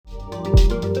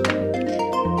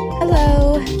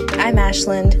I'm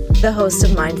Ashland, the host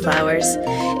of Mind Flowers.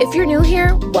 If you're new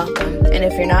here, welcome. And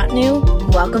if you're not new,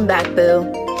 welcome back,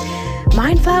 boo.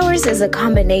 Mind Flowers is a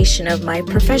combination of my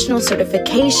professional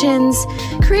certifications,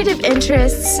 creative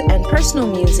interests, and personal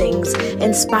musings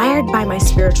inspired by my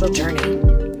spiritual journey.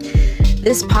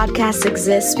 This podcast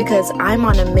exists because I'm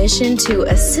on a mission to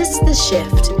assist the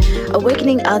shift,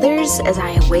 awakening others as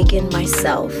I awaken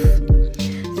myself.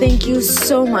 Thank you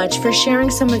so much for sharing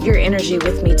some of your energy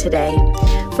with me today.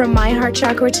 From my heart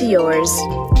chakra to yours,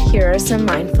 here are some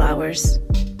Mind Flowers.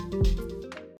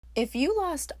 If you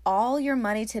lost all your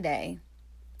money today,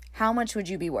 how much would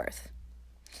you be worth?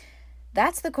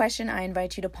 That's the question I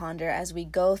invite you to ponder as we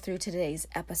go through today's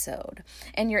episode.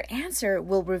 And your answer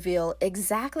will reveal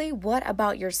exactly what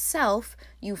about yourself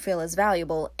you feel is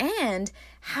valuable and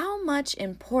how much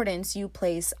importance you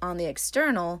place on the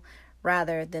external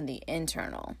rather than the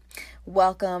internal.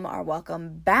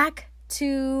 Welcome back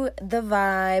to the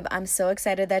vibe. I'm so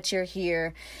excited that you're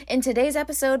here. In today's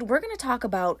episode, we're going to talk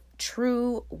about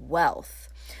true wealth.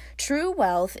 True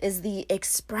wealth is the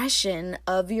expression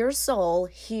of your soul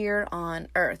here on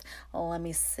earth. Let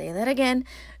me say that again.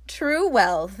 True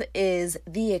wealth is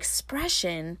the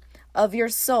expression of your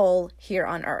soul here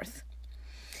on earth.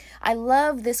 I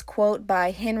love this quote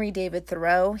by Henry David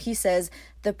Thoreau. He says,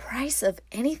 "The price of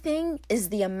anything is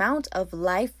the amount of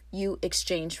life you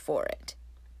exchange for it."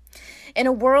 In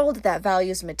a world that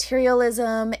values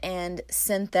materialism and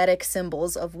synthetic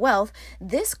symbols of wealth,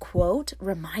 this quote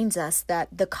reminds us that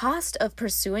the cost of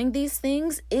pursuing these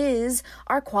things is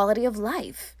our quality of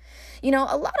life. A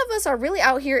lot of us are really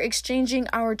out here exchanging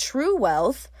our true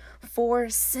wealth for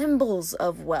symbols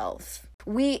of wealth.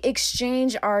 We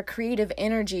exchange our creative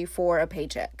energy for a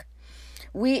paycheck.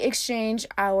 We exchange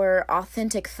our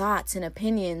authentic thoughts and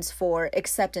opinions for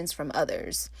acceptance from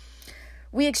others.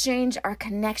 We exchange our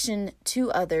connection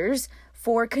to others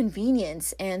for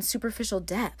convenience and superficial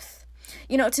depth.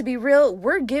 To be real,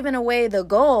 we're giving away the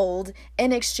gold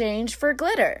in exchange for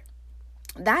glitter.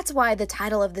 That's why the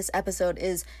title of this episode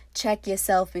is Check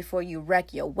Yourself Before You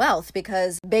Wreck Your Wealth,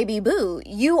 because baby boo,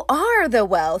 you are the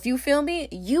wealth. You feel me?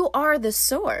 You are the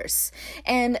source.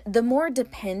 And the more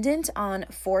dependent on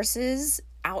forces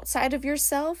outside of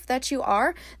yourself that you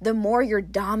are, the more you're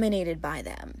dominated by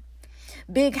them.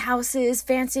 Big houses,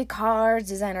 fancy cars,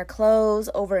 designer clothes,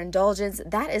 overindulgence,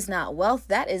 that is not wealth,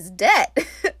 that is debt.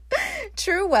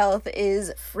 True wealth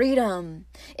is freedom.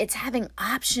 It's having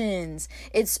options.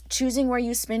 It's choosing where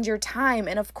you spend your time.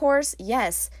 And of course,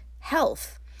 yes,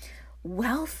 health.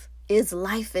 Wealth is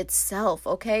life itself,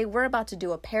 okay? We're about to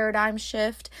do a paradigm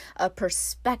shift, a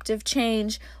perspective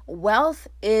change. Wealth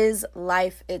is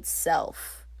life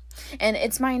itself. And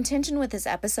it's my intention with this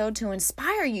episode to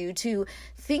inspire you to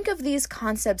think of these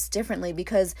concepts differently,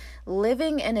 because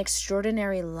living an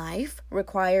extraordinary life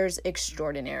requires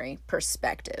extraordinary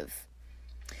perspective.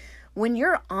 When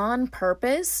you're on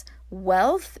purpose,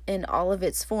 wealth in all of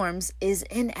its forms is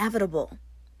inevitable.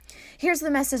 Here's the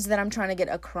message that I'm trying to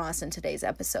get across in today's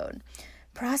episode.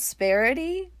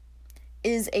 Prosperity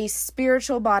is a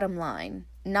spiritual bottom line,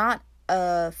 not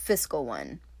a fiscal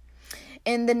one.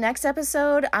 In the next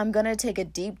episode, I'm going to take a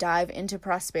deep dive into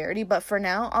prosperity, but for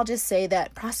now, I'll just say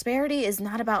that prosperity is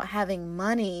not about having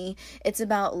money. It's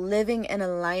about living in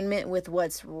alignment with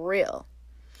what's real.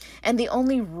 And the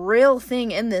only real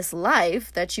thing in this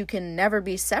life that you can never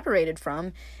be separated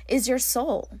from is your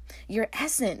soul, your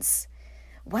essence.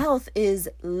 Wealth is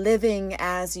living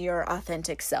as your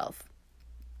authentic self.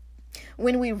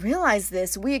 When we realize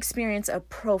this, we experience a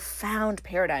profound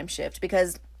paradigm shift,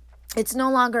 because it's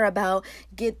no longer about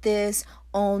get this,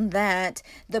 own that.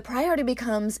 The priority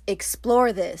becomes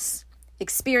explore this,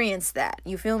 experience that.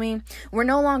 You feel me? We're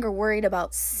no longer worried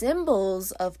about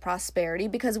symbols of prosperity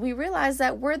because we realize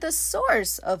that we're the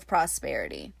source of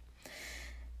prosperity.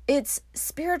 It's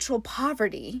spiritual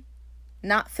poverty,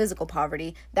 not physical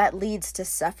poverty, that leads to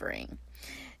suffering.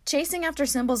 Chasing after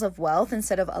symbols of wealth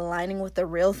instead of aligning with the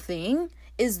real thing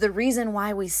is the reason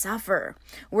why we suffer.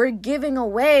 We're giving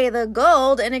away the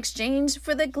gold in exchange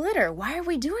for the glitter. Why are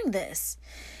we doing this?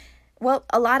 Well,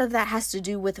 a lot of that has to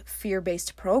do with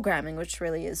fear-based programming, which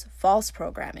really is false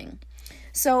programming.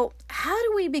 So how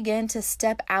do we begin to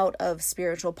step out of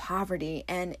spiritual poverty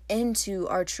and into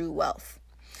our true wealth?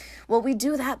 Well, we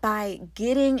do that by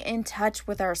getting in touch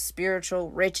with our spiritual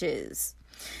riches.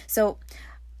 So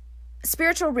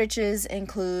spiritual riches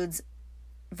includes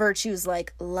virtues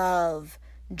like love,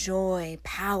 joy,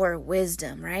 power,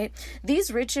 wisdom, right?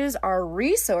 These riches are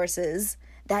resources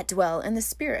that dwell in the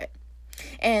spirit.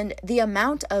 And the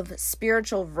amount of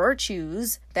spiritual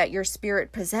virtues that your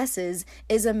spirit possesses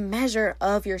is a measure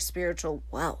of your spiritual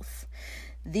wealth.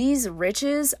 These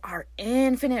riches are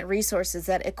infinite resources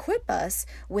that equip us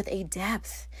with a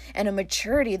depth and a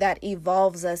maturity that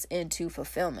evolves us into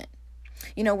fulfillment.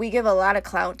 We give a lot of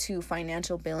clout to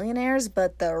financial billionaires,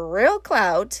 but the real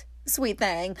clout, sweet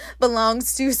thing,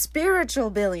 belongs to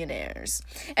spiritual billionaires.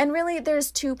 And really,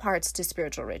 there's two parts to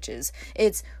spiritual riches.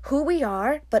 It's who we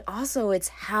are, but also it's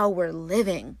how we're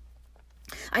living.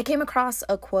 I came across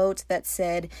a quote that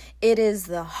said, "It is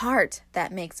the heart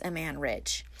that makes a man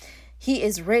rich. He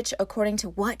is rich according to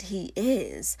what he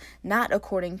is, not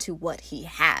according to what he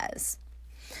has."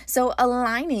 So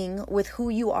aligning with who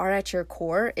you are at your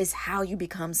core is how you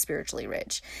become spiritually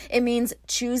rich. It means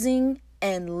choosing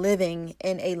and living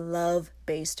in a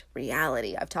love-based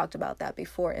reality. I've talked about that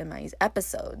before in my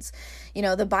episodes.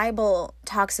 The Bible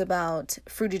talks about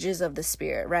fruitages of the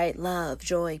Spirit, right? Love,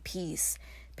 joy, peace,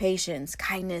 patience,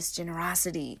 kindness,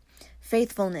 generosity,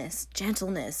 faithfulness,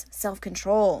 gentleness,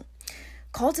 self-control.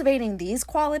 Cultivating these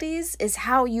qualities is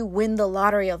how you win the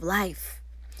lottery of life.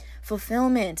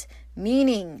 Fulfillment,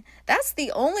 meaning, that's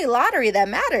the only lottery that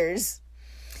matters.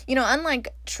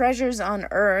 Unlike treasures on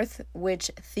earth, which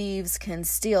thieves can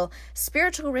steal,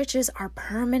 spiritual riches are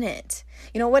permanent.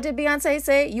 What did Beyonce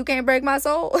say? "You can't break my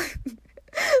soul."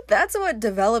 That's what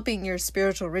developing your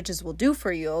spiritual riches will do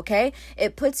for you, okay?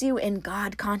 It puts you in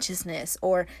God consciousness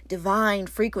or divine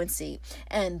frequency.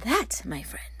 And that, my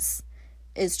friends,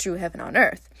 is true heaven on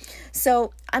earth.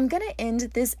 So I'm going to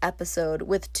end this episode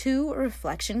with 2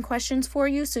 reflection questions for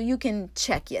you so you can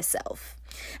check yourself.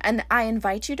 And I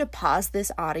invite you to pause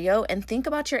this audio and think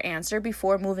about your answer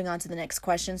before moving on to the next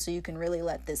question so you can really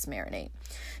let this marinate.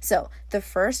 So the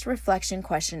first reflection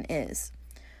question is,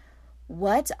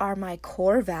 what are my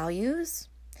core values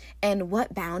and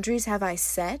what boundaries have I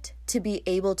set to be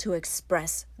able to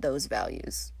express those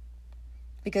values?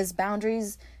 Because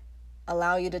boundaries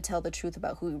allow you to tell the truth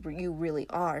about who you really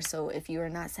are. So if you are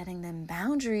not setting them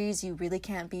boundaries, you really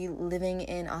can't be living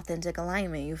in authentic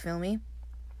alignment. You feel me?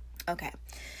 Okay.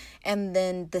 And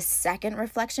then the second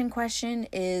reflection question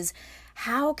is,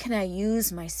 how can I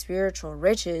use my spiritual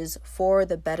riches for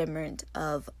the betterment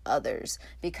of others?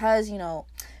 Because,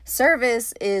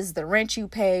 service is the rent you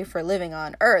pay for living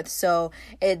on earth. So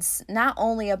it's not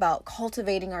only about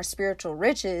cultivating our spiritual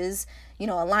riches,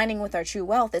 aligning with our true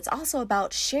wealth. It's also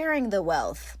about sharing the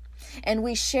wealth. And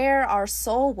we share our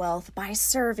soul wealth by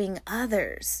serving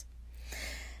others.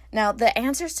 Now, the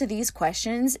answers to these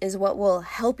questions is what will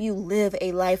help you live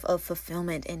a life of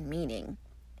fulfillment and meaning.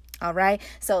 All right.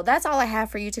 So that's all I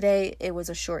have for you today. It was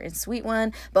a short and sweet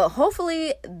one, but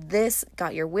hopefully this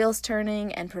got your wheels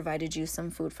turning and provided you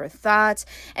some food for thought.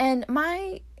 And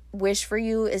my wish for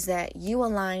you is that you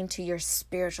align to your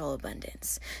spiritual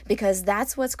abundance, because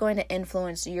that's what's going to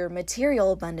influence your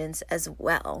material abundance as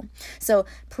well. So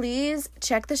please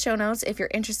check the show notes if you're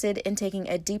interested in taking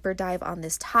a deeper dive on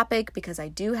this topic, because I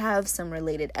do have some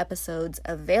related episodes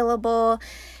available.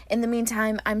 In the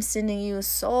meantime, I'm sending you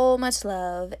so much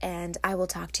love, and I will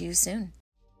talk to you soon.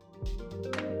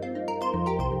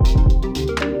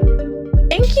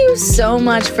 Thank you so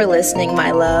much for listening,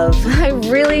 my love. I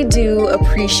really do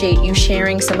appreciate you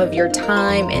sharing some of your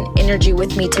time and energy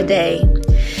with me today.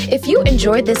 If you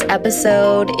enjoyed this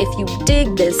episode, if you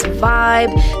dig this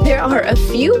vibe, there are a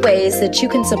few ways that you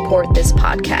can support this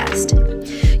podcast.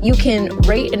 You can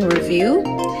rate and review,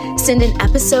 send an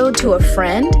episode to a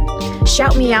friend,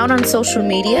 shout me out on social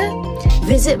media,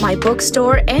 visit my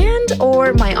bookstore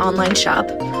and/or my online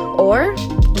shop, or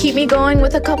keep me going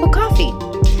with a cup of coffee.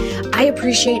 I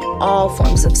appreciate all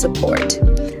forms of support.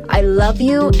 I love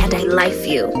you and I life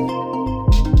you.